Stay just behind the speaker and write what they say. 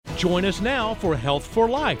Join us now for Health for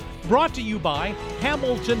Life, brought to you by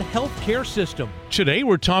Hamilton Healthcare System. Today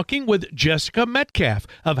we're talking with Jessica Metcalf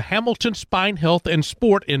of Hamilton Spine Health and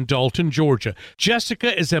Sport in Dalton, Georgia.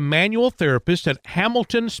 Jessica is a manual therapist at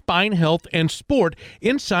Hamilton Spine Health and Sport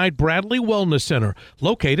inside Bradley Wellness Center,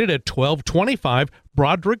 located at 1225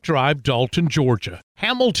 Broderick Drive, Dalton, Georgia.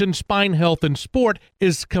 Hamilton Spine Health and Sport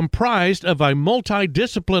is comprised of a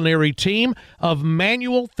multidisciplinary team of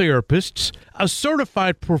manual therapists, a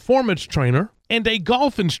certified performance trainer, and a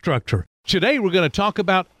golf instructor. Today, we're going to talk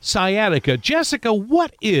about sciatica. Jessica,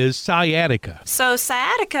 what is sciatica? So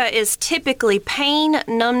sciatica is typically pain,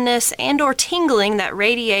 numbness, and or tingling that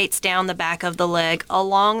radiates down the back of the leg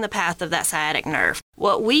along the path of that sciatic nerve.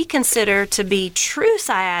 What we consider to be true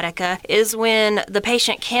sciatica is when the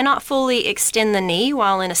patient cannot fully extend the knee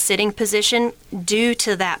while in a sitting position due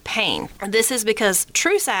to that pain. This is because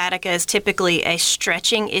true sciatica is typically a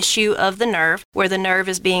stretching issue of the nerve, where the nerve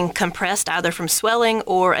is being compressed either from swelling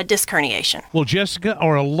or a disc herniation. Well, Jessica,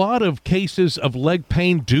 are a lot of cases of leg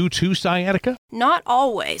pain due to sciatica? Not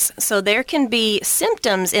always. So there can be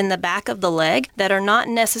symptoms in the back of the leg that are not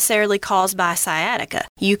necessarily caused by sciatica.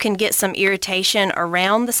 You can get some irritation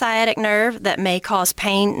around the sciatic nerve that may cause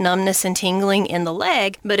pain, numbness, and tingling in the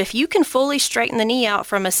leg. But if you can fully straighten the knee out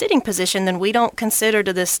from a sitting position, then we don't consider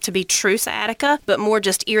this to be true sciatica, but more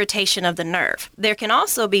just irritation of the nerve. There can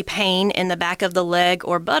also be pain in the back of the leg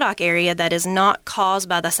or buttock area that is not caused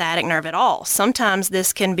by the sciatic nerve at all. Sometimes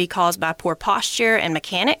this can be caused by poor posture and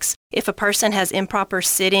mechanics. If a person has improper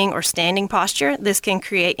sitting or standing posture, this can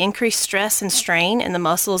create increased stress and strain in the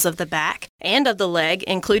muscles of the back and of the leg,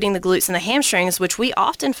 including the glutes and the hamstrings, which we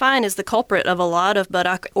often find is the culprit of a lot of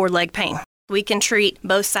buttock or leg pain. We can treat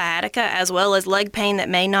both sciatica as well as leg pain that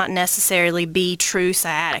may not necessarily be true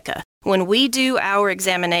sciatica. When we do our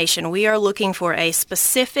examination, we are looking for a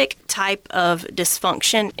specific type of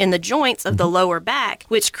dysfunction in the joints of the lower back,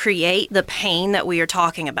 which create the pain that we are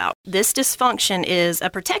talking about. This dysfunction is a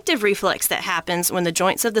protective reflex that happens when the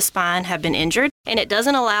joints of the spine have been injured, and it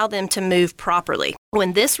doesn't allow them to move properly.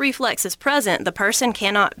 When this reflex is present, the person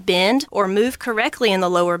cannot bend or move correctly in the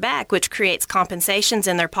lower back, which creates compensations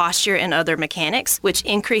in their posture and other mechanics, which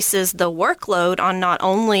increases the workload on not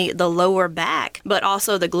only the lower back, but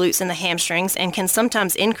also the glutes and the hamstrings, and can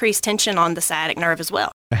sometimes increase tension on the sciatic nerve as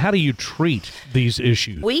well. How do you treat these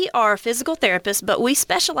issues? We are physical therapists, but we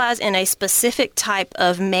specialize in a specific type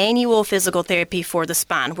of manual physical therapy for the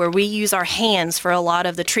spine, where we use our hands for a lot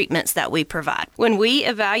of the treatments that we provide. When we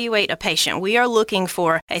evaluate a patient, we are looking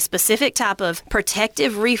for a specific type of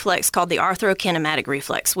protective reflex called the arthrokinematic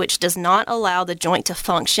reflex, which does not allow the joint to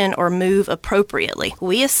function or move appropriately.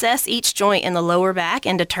 We assess each joint in the lower back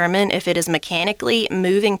and determine if it is mechanically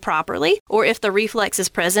moving properly or if the reflex is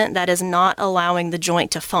present that is not allowing the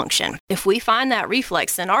joint to function. If we find that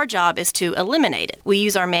reflex, then our job is to eliminate it. We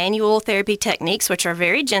use our manual therapy techniques, which are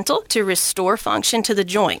very gentle, to restore function to the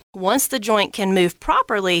joint. Once the joint can move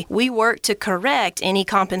properly, we work to correct any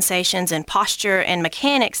compensations in posture and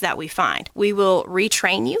mechanics that we find. We will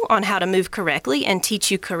retrain you on how to move correctly and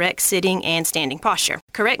teach you correct sitting and standing posture.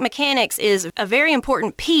 Correct mechanics is a very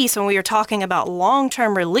important piece when we are talking about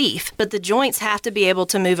long-term relief, but the joints have to be able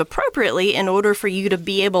to move appropriately in order for you to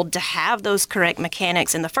be able to have those correct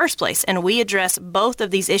mechanics in the first place, and we address both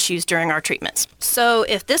of these issues during our treatments. So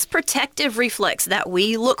if this protective reflex that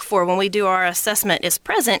we look for when we do our assessment is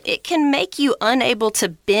present, it can make you unable to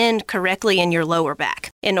bend correctly in your lower back.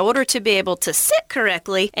 In order to be able to sit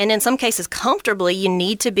correctly, and in some cases comfortably, you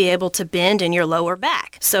need to be able to bend in your lower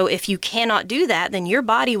back. So if you cannot do that, then your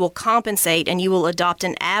body will compensate and you will adopt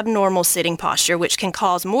an abnormal sitting posture, which can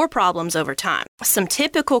cause more problems over time. Some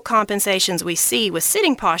typical compensations we see with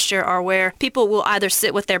sitting posture are where people will either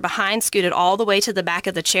sit with their behind scooted all the way to the back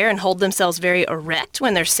of the chair and hold themselves very erect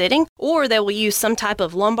when they're sitting, or they will use some type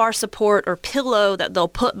of lumbar support or pillow that they'll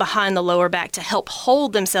put behind the lower back to help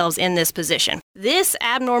hold themselves in this position. This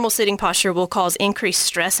abnormal sitting posture will cause increased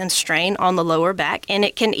stress and strain on the lower back, and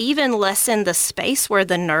it can even lessen the space where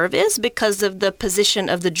the nerve is because of the position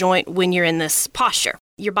of the joint when you're in this posture.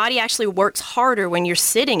 Your body actually works harder when you're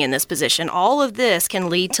sitting in this position. All of this can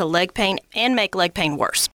lead to leg pain and make leg pain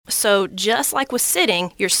worse. So just like with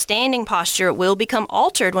sitting, your standing posture will become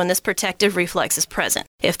altered when this protective reflex is present.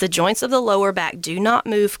 If the joints of the lower back do not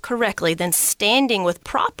move correctly, then standing with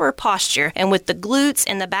proper posture and with the glutes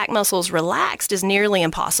and the back muscles relaxed is nearly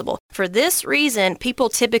impossible. For this reason, people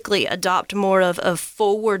typically adopt more of a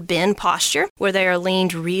forward bend posture where they are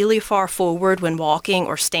leaned really far forward when walking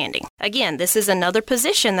or standing. Again, this is another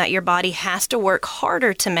position that your body has to work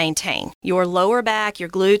harder to maintain. Your lower back, your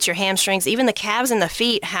glutes, your hamstrings, even the calves and the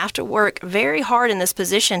feet have to work very hard in this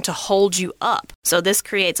position to hold you up. So this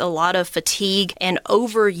creates a lot of fatigue and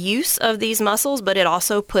overuse of these muscles, but it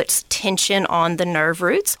also puts tension on the nerve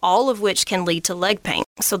roots, all of which can lead to leg pain.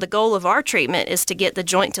 So the goal of our treatment is to get the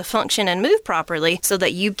joint to function and move properly so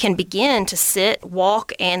that you can begin to sit,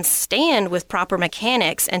 walk, and stand with proper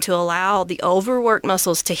mechanics, and to allow the overworked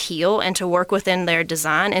muscles to heal and to work within their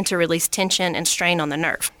design and to release tension and strain on the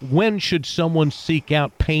nerve. When should someone seek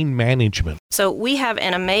out pain management? So we have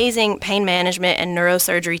an amazing pain management and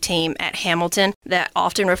neurosurgery team at Hamilton that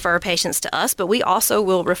often refer patients to us, but we also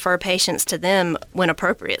will refer patients to them when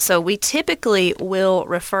appropriate. So we typically will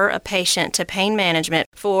refer a patient to pain management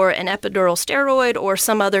for an epidural steroid or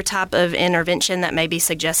some other type of intervention that may be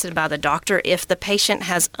suggested by the doctor if the patient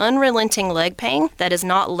has unrelenting leg pain that is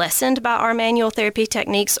not lessened by our manual therapy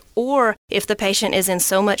techniques, or if the patient is in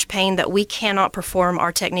so much pain that we cannot perform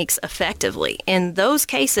our techniques effectively. In those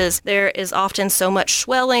cases, there is often so much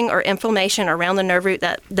swelling or inflammation around the nerve root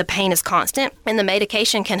that the pain is constant, and the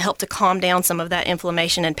medication can help to calm down some of that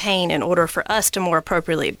inflammation and pain in order for us to more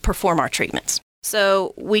appropriately perform our treatments.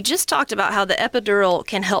 So we just talked about how the epidural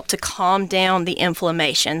can help to calm down the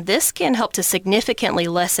inflammation. This can help to significantly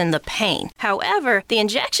lessen the pain. However, the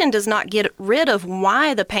injection does not get rid of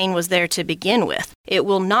why the pain was there to begin with. It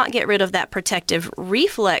will not get rid of that protective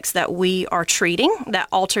reflex that we are treating that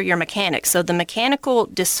alter your mechanics. So the mechanical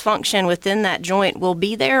dysfunction within that joint will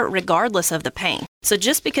be there regardless of the pain. So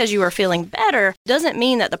just because you are feeling better doesn't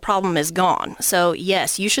mean that the problem is gone. So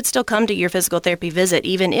yes, you should still come to your physical therapy visit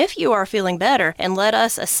even if you are feeling better, and let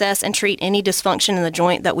us assess and treat any dysfunction in the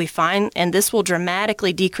joint that we find, and this will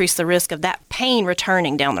dramatically decrease the risk of that pain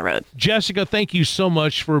returning down the road. Jessica, thank you so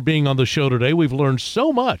much for being on the show today. We've learned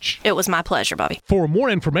so much. It was my pleasure, Bobby. For more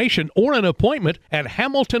information or an appointment at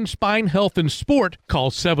Hamilton Spine Health and Sport,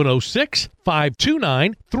 call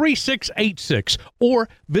 706-529-3686 or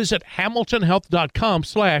visit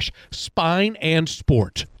hamiltonhealth.com/spine and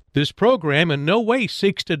sport. This program in no way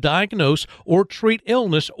seeks to diagnose or treat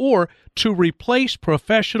illness or to replace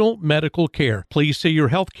professional medical care. Please see your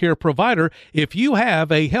healthcare provider if you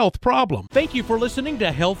have a health problem. Thank you for listening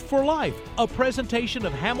to Health for Life, a presentation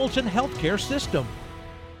of Hamilton Healthcare System.